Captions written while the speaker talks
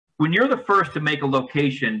when you're the first to make a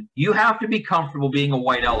location, you have to be comfortable being a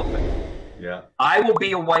white elephant. Yeah. I will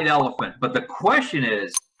be a white elephant, but the question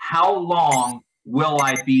is, how long will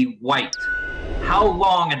I be white? How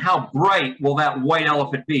long and how bright will that white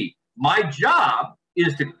elephant be? My job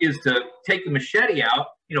is to take the machete out,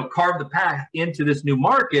 carve the path into this new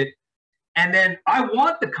market. And then I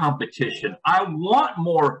want the competition. I want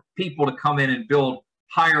more people to come in and build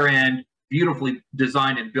higher end, beautifully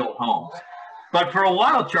designed and built homes. But for a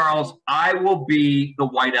while, Charles, I will be the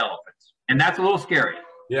white elephant. And that's a little scary.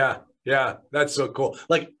 Yeah. Yeah. That's so cool.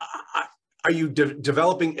 Like, are you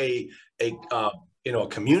developing a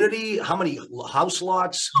community? How many house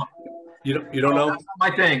lots? You don't know? That's not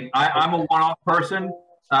my thing. I'm a one-off person,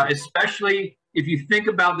 especially if you think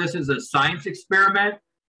about this as a science experiment.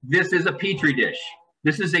 This is a petri dish.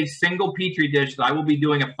 This is a single petri dish that I will be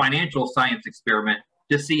doing a financial science experiment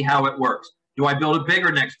to see how it works. Do I build it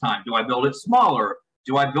bigger next time? Do I build it smaller?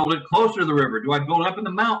 Do I build it closer to the river? Do I build it up in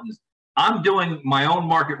the mountains? I'm doing my own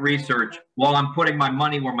market research while I'm putting my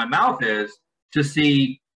money where my mouth is to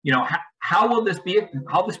see, how will this be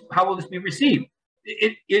received?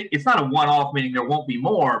 It's not a one-off, meaning there won't be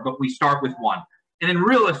more, but we start with one. And in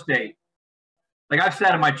real estate, like I've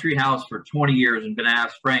sat in my treehouse for 20 years and been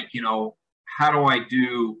asked, Frank, how do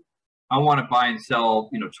I want to buy and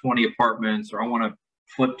sell, 20 apartments, or I want to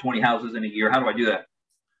flip 20 houses in a year. How do I do that?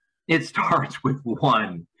 It starts with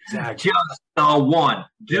one. Exactly. Just the one.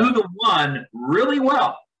 Do the one really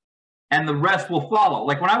well, and the rest will follow.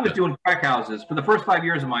 Like when I was doing crack houses for the first 5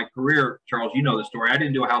 years of my career, Charles, you know the story. I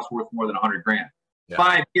didn't do a house worth more than 100 grand. Yeah.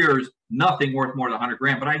 5 years, nothing worth more than 100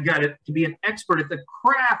 grand. But I got it to be an expert at the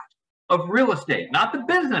craft of real estate, not the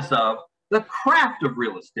business of, the craft of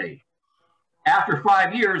real estate. After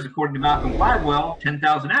 5 years, according to Malcolm Gladwell,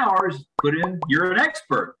 10,000 hours, put in, you're an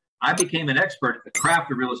expert. I became an expert at the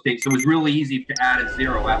craft of real estate, so it was really easy to add a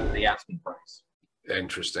zero after the asking price.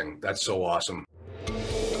 Interesting. That's so awesome.